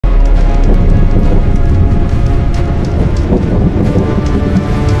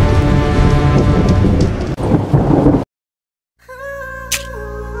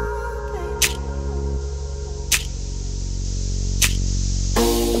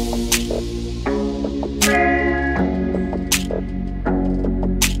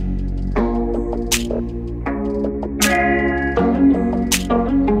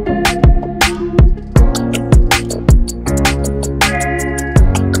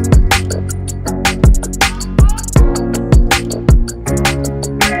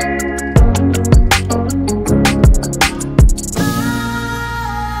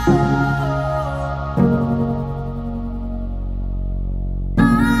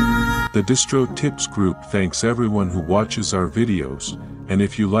The Distro Tips group thanks everyone who watches our videos, and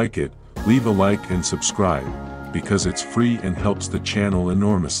if you like it, leave a like and subscribe, because it's free and helps the channel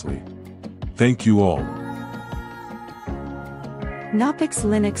enormously. Thank you all. Gnoppix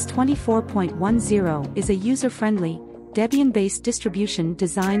Linux 24.10 is a user-friendly, Debian-based distribution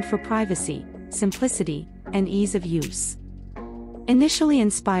designed for privacy, simplicity, and ease of use. Initially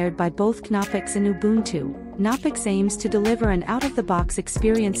inspired by both Gnoppix and Ubuntu, Gnoppix aims to deliver an out-of-the-box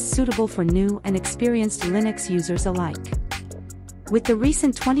experience suitable for new and experienced Linux users alike. With the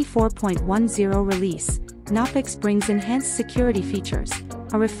recent 24.10 release, Gnoppix brings enhanced security features,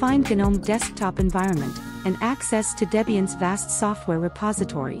 a refined GNOME desktop environment, and access to Debian's vast software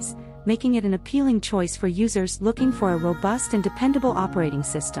repositories, making it an appealing choice for users looking for a robust and dependable operating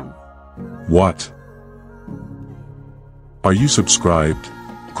system. What? Are you subscribed?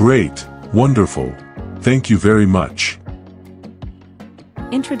 Great, wonderful. Thank you very much.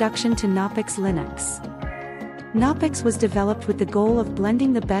 Introduction to Gnoppix Linux. Gnoppix was developed with the goal of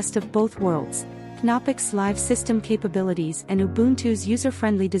blending the best of both worlds, Gnoppix's live system capabilities and Ubuntu's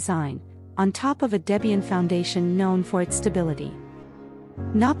user-friendly design, on top of a Debian foundation known for its stability.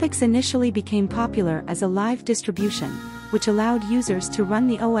 Gnoppix initially became popular as a live distribution, which allowed users to run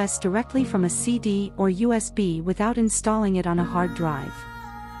the OS directly from a CD or USB without installing it on a hard drive.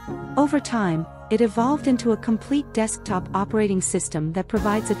 Over time, it evolved into a complete desktop operating system that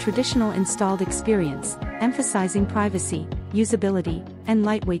provides a traditional installed experience, emphasizing privacy, usability, and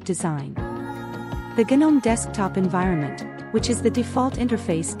lightweight design. The GNOME desktop environment, which is the default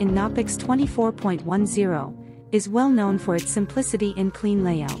interface in Gnoppix 24.10, is well known for its simplicity and clean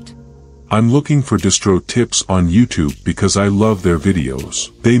layout. I'm looking for distro tips on YouTube because I love their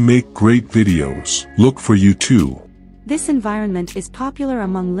videos. They make great videos. Look for you too. This environment is popular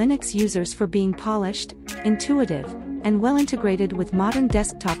among Linux users for being polished, intuitive, and well integrated with modern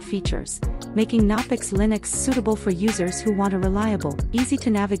desktop features, making Gnoppix Linux suitable for users who want a reliable,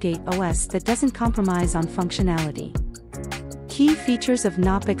 easy-to-navigate OS that doesn't compromise on functionality. Key features of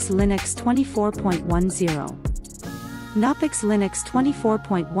Gnoppix Linux 24.10. Gnoppix Linux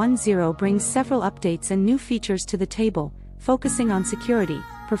 24.10 brings several updates and new features to the table, focusing on security,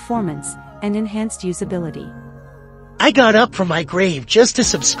 performance, and enhanced usability. I got up from my grave just to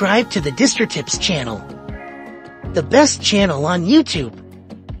subscribe to the Distro Tips channel, the best channel on YouTube.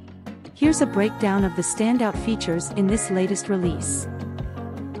 Here's a breakdown of the standout features in this latest release.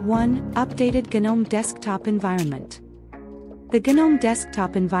 1. Updated GNOME desktop environment. The GNOME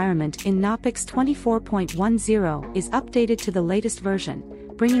desktop environment in Gnoppix 24.10 is updated to the latest version,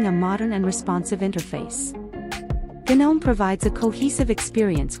 bringing a modern and responsive interface. GNOME provides a cohesive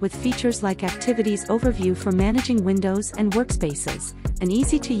experience with features like Activities Overview for managing windows and workspaces, an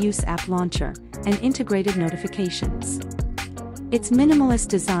easy-to-use app launcher, and integrated notifications. Its minimalist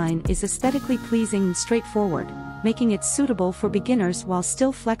design is aesthetically pleasing and straightforward, making it suitable for beginners while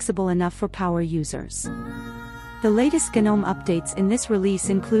still flexible enough for power users. The latest GNOME updates in this release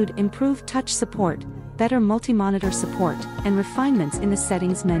include improved touch support, better multi-monitor support, and refinements in the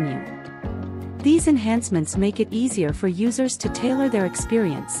settings menu. These enhancements make it easier for users to tailor their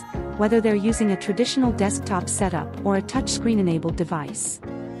experience, whether they're using a traditional desktop setup or a touchscreen-enabled device.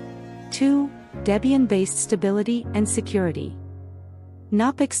 2. Debian-based stability and security.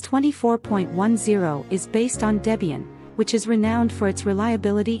 Gnoppix 24.10 is based on Debian, which is renowned for its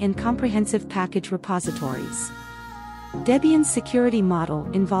reliability and comprehensive package repositories. Debian's security model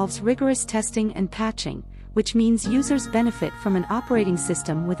involves rigorous testing and patching, which means users benefit from an operating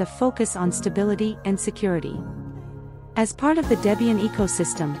system with a focus on stability and security. As part of the Debian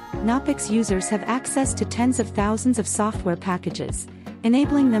ecosystem, Gnoppix users have access to tens of thousands of software packages,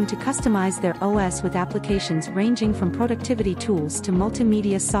 enabling them to customize their OS with applications ranging from productivity tools to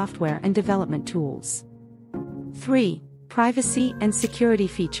multimedia software and development tools. 3. Privacy and security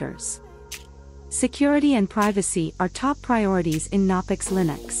features. Security and privacy are top priorities in Gnoppix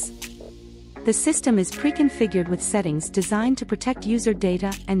Linux. The system is pre-configured with settings designed to protect user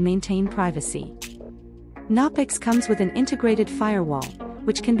data and maintain privacy. Gnoppix comes with an integrated firewall,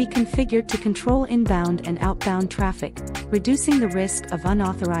 which can be configured to control inbound and outbound traffic, reducing the risk of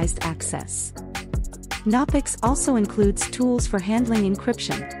unauthorized access. Gnoppix also includes tools for handling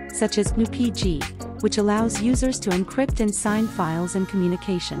encryption, such as GNU-PG, which allows users to encrypt and sign files and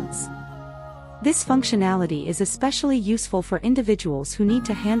communications. This functionality is especially useful for individuals who need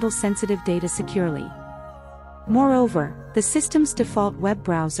to handle sensitive data securely. Moreover, the system's default web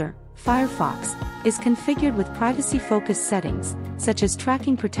browser, Firefox, is configured with privacy-focused settings, such as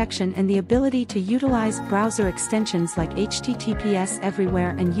tracking protection and the ability to utilize browser extensions like HTTPS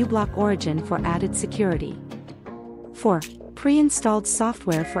Everywhere and uBlock Origin for added security. 4. pre-installed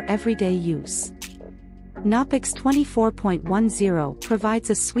software for everyday use. Gnoppix 24.10 provides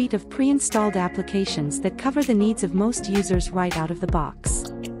a suite of pre-installed applications that cover the needs of most users right out of the box.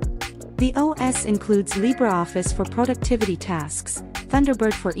 The OS includes LibreOffice for productivity tasks,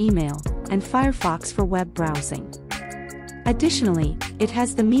 Thunderbird for email, and Firefox for web browsing. Additionally, it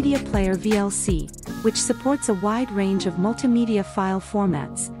has the Media Player VLC, which supports a wide range of multimedia file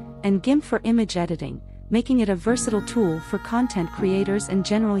formats, and GIMP for image editing, making it a versatile tool for content creators and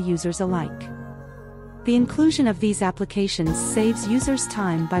general users alike. The inclusion of these applications saves users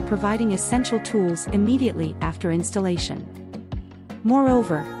time by providing essential tools immediately after installation.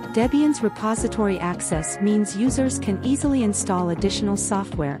 Moreover, Debian's repository access means users can easily install additional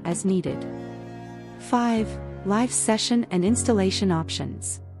software as needed. 5. Live session and installation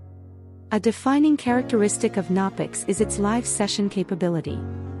options. A defining characteristic of Gnoppix is its live session capability.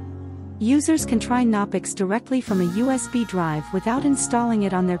 Users can try Gnoppix directly from a USB drive without installing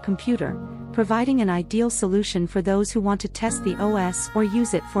it on their computer, providing an ideal solution for those who want to test the OS or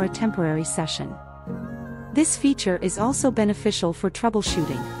use it for a temporary session. This feature is also beneficial for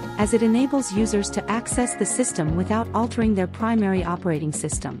troubleshooting, as it enables users to access the system without altering their primary operating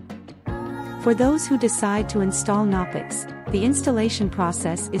system. For those who decide to install Gnoppix, the installation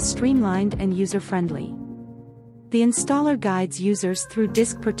process is streamlined and user-friendly. The installer guides users through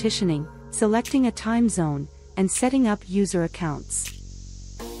disk partitioning, selecting a time zone, and setting up user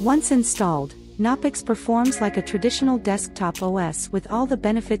accounts. Once installed, Gnoppix performs like a traditional desktop OS with all the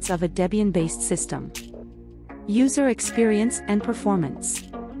benefits of a Debian-based system. User experience and performance.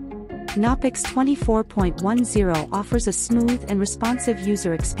 Gnoppix 24.10 offers a smooth and responsive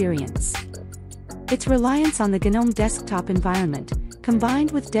user experience. Its reliance on the GNOME desktop environment,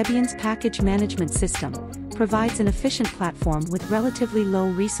 combined with Debian's package management system, provides an efficient platform with relatively low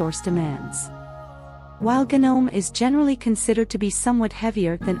resource demands. While GNOME is generally considered to be somewhat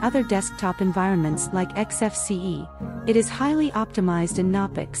heavier than other desktop environments like XFCE, it is highly optimized in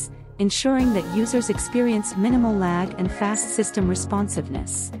Gnoppix, ensuring that users experience minimal lag and fast system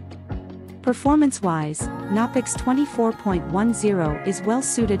responsiveness. Performance-wise, Gnoppix 24.10 is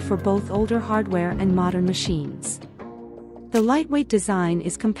well-suited for both older hardware and modern machines. The lightweight design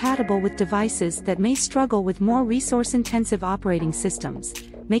is compatible with devices that may struggle with more resource-intensive operating systems,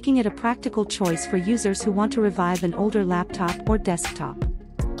 making it a practical choice for users who want to revive an older laptop or desktop.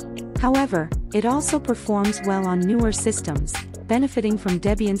 However, it also performs well on newer systems, benefiting from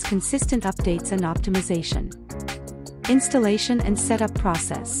Debian's consistent updates and optimization. Installation and setup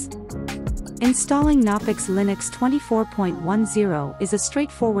process. Installing Gnoppix Linux 24.10 is a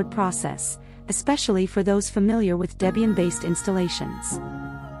straightforward process, especially for those familiar with Debian-based installations.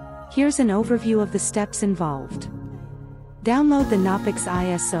 Here's an overview of the steps involved. Download the Gnoppix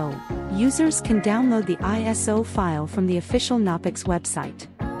ISO. Users can download the ISO file from the official Gnoppix website.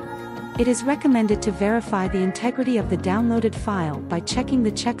 It is recommended to verify the integrity of the downloaded file by checking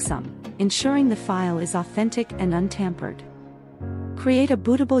the checksum, ensuring the file is authentic and untampered. Create a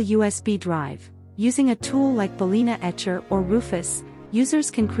bootable USB drive. Using a tool like Balena Etcher or Rufus,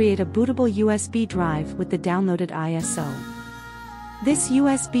 users can create a bootable USB drive with the downloaded ISO. This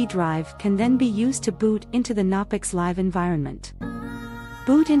USB drive can then be used to boot into the Gnoppix Live environment.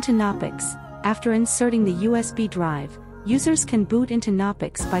 Boot into Gnoppix. After inserting the USB drive, users can boot into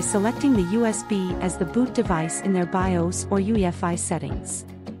Gnoppix by selecting the USB as the boot device in their BIOS or UEFI settings.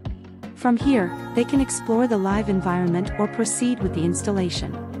 From here, they can explore the live environment or proceed with the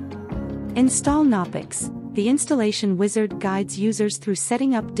installation. Install Gnoppix. The installation wizard guides users through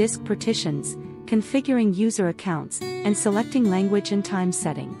setting up disk partitions, configuring user accounts, and selecting language and time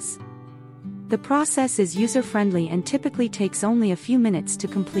settings. The process is user-friendly and typically takes only a few minutes to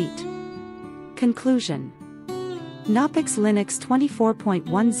complete. Conclusion. Gnoppix Linux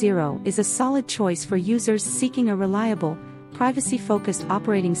 24.10 is a solid choice for users seeking a reliable, privacy-focused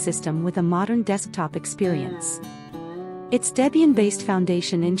operating system with a modern desktop experience. Its Debian-based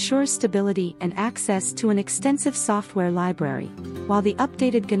foundation ensures stability and access to an extensive software library, while the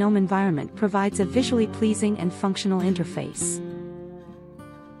updated GNOME environment provides a visually pleasing and functional interface.